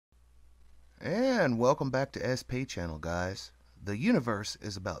And welcome back to SP Channel, guys. The universe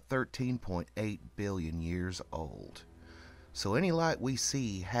is about 13.8 billion years old. So any light we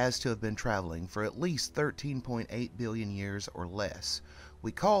see has to have been traveling for at least 13.8 billion years or less.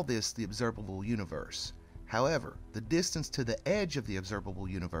 We call this the observable universe. However, the distance to the edge of the observable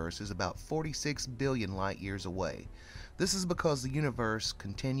universe is about 46 billion light years away. This is because the universe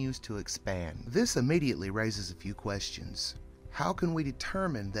continues to expand. This immediately raises a few questions. How can we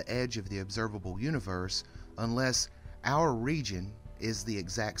determine the edge of the observable universe unless our region is the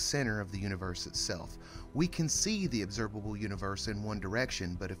exact center of the universe itself? We can see the observable universe in one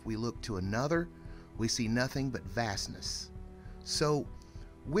direction, but if we look to another, we see nothing but vastness. So,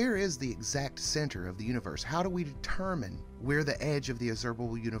 where is the exact center of the universe? How do we determine where the edge of the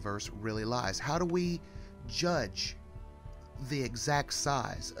observable universe really lies? How do we judge the exact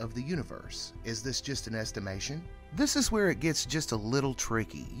size of the universe? Is this just an estimation? This is where it gets just a little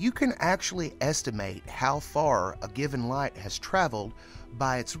tricky. You can actually estimate how far a given light has traveled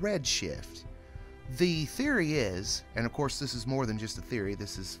by its redshift. The theory is, and of course this is more than just a theory,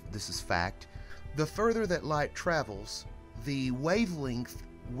 this is fact, the further that light travels, the wavelength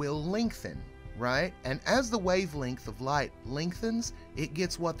will lengthen, right? And as the wavelength of light lengthens, it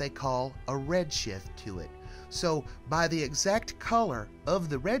gets what they call a redshift to it. So by the exact color of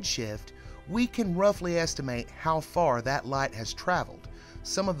the redshift, we can roughly estimate how far that light has traveled.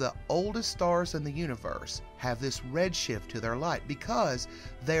 Some of the oldest stars in the universe have this redshift to their light because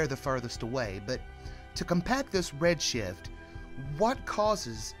they're the furthest away. But to compact this redshift, what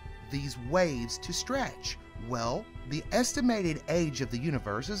causes these waves to stretch? Well, the estimated age of the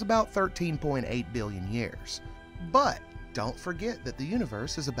universe is about 13.8 billion years. But don't forget that the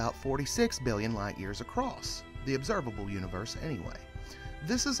universe is about 46 billion light years across, the observable universe anyway.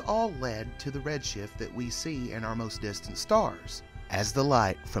 This has all led to the redshift that we see in our most distant stars. As the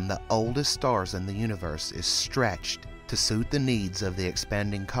light from the oldest stars in the universe is stretched to suit the needs of the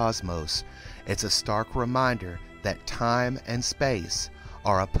expanding cosmos, it's a stark reminder that time and space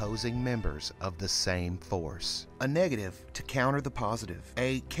are opposing members of the same force. A negative to counter the positive,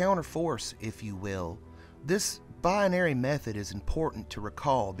 a counterforce, if you will. This binary method is important to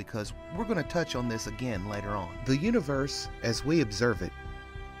recall because we're going to touch on this again later on. The universe, as we observe it,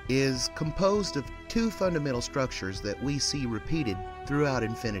 is composed of two fundamental structures that we see repeated throughout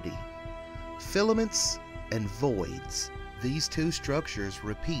infinity: filaments and voids. These two structures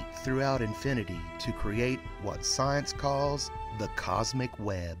repeat throughout infinity to create what science calls the cosmic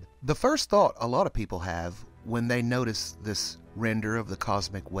web. The first thought a lot of people have when they notice this render of the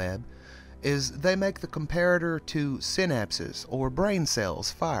cosmic web is they make the comparator to synapses or brain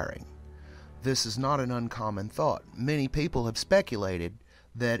cells firing. This is not an uncommon thought. Many people have speculated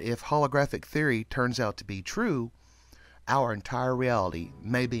that if holographic theory turns out to be true, our entire reality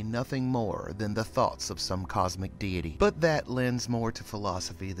may be nothing more than the thoughts of some cosmic deity. But that lends more to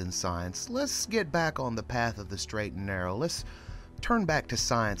philosophy than science. Let's get back on the path of the straight and narrow. Let's turn back to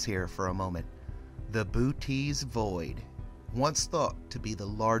science here for a moment. The Bootes void, once thought to be the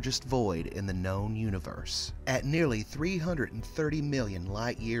largest void in the known universe. At nearly 330 million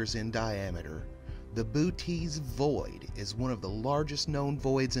light years in diameter, the Bootes void is one of the largest known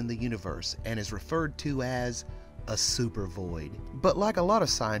voids in the universe and is referred to as a super void. But like a lot of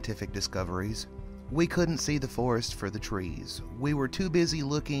scientific discoveries, we couldn't see the forest for the trees. We were too busy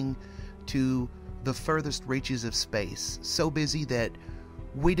looking to the furthest reaches of space, so busy that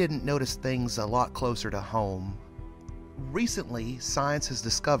we didn't notice things a lot closer to home. Recently, science has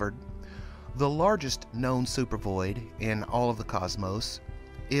discovered the largest known supervoid in all of the cosmos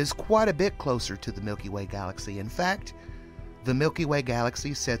is quite a bit closer to the Milky Way galaxy. In fact, the Milky Way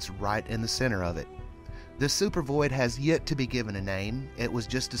galaxy sits right in the center of it. This supervoid has yet to be given a name. It was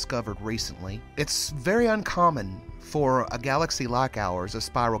just discovered recently. It's very uncommon for a galaxy like ours, a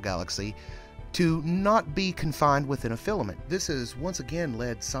spiral galaxy, to not be confined within a filament. This has once again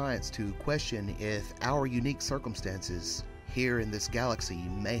led science to question if our unique circumstances here in this galaxy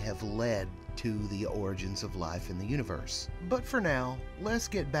may have led to the origins of life in the universe. But for now, let's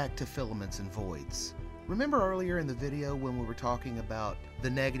get back to filaments and voids. Remember earlier in the video when we were talking about the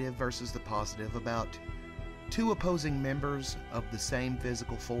negative versus the positive, about two opposing members of the same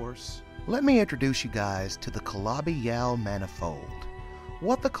physical force? Let me introduce you guys to the Khalaby Yau Manifold.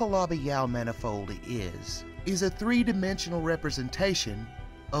 What the Khalaby Yau Manifold is a three-dimensional representation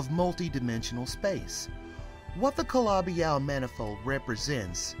of multi-dimensional space. What the Khalaby Yau Manifold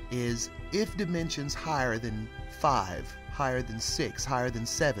represents is if dimensions higher than 5, higher than 6, higher than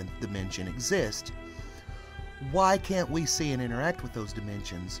 7th dimension exist, why can't we see and interact with those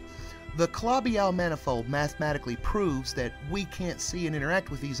dimensions? The Khalaby Yau Manifold mathematically proves that we can't see and interact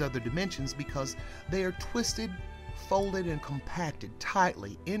with these other dimensions because they are twisted, folded, and compacted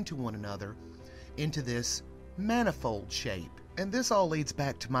tightly into one another into this manifold shape. And this all leads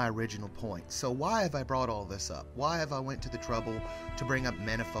back to my original point. So why have I brought all this up? Why have I went to the trouble to bring up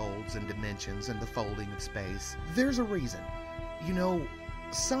manifolds and dimensions and the folding of space? There's a reason. You know,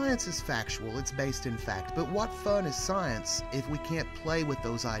 science is factual, it's based in fact, but what fun is science if we can't play with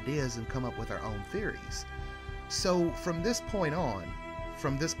those ideas and come up with our own theories? So from this point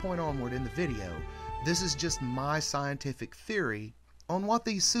onward in the video, this is just my scientific theory on what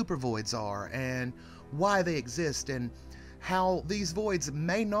these supervoids are and why they exist and how these voids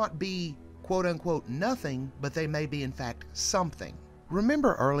may not be quote-unquote nothing, but they may be in fact something.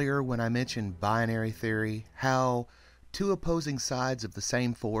 Remember earlier when I mentioned binary theory, how two opposing sides of the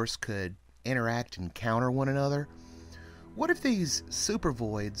same force could interact and counter one another? What if these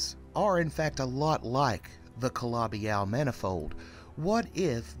supervoids are in fact a lot like the Khalaby Yau Manifold? What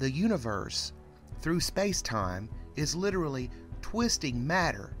if the universe, through space-time, is literally twisting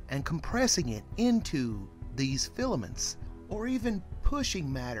matter and compressing it into these filaments, or even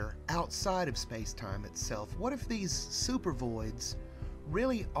pushing matter outside of space-time itself? What if these supervoids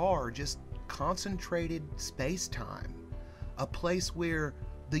really are just concentrated space-time, a place where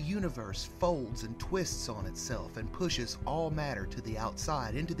the universe folds and twists on itself and pushes all matter to the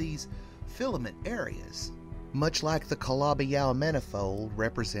outside into these filament areas? Much like the Khalaby Yau Manifold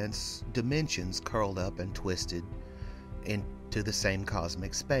represents dimensions curled up and twisted into the same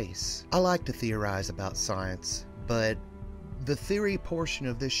cosmic space. I like to theorize about science, but the theory portion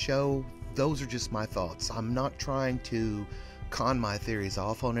of this show, those are just my thoughts. I'm not trying to con my theories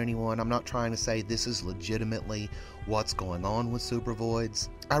off on anyone. I'm not trying to say this is legitimately what's going on with supervoids.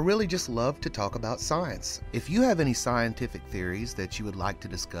 I really just love to talk about science. If you have any scientific theories that you would like to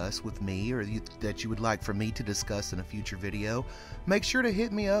discuss with me, or that you would like for me to discuss in a future video, make sure to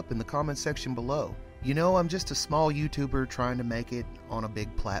hit me up in the comment section below. You know, I'm just a small YouTuber trying to make it on a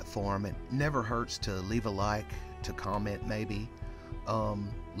big platform. It never hurts to leave a like, to comment maybe,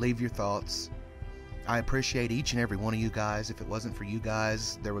 leave your thoughts. I appreciate each and every one of you guys. If it wasn't for you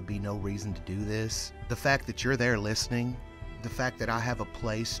guys, there would be no reason to do this. The fact that you're there listening, the fact that I have a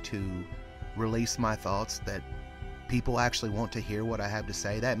place to release my thoughts, that people actually want to hear what I have to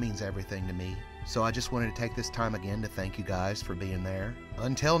say, that means everything to me. So I just wanted to take this time again to thank you guys for being there.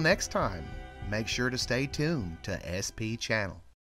 Until next time, make sure to stay tuned to SP Channel.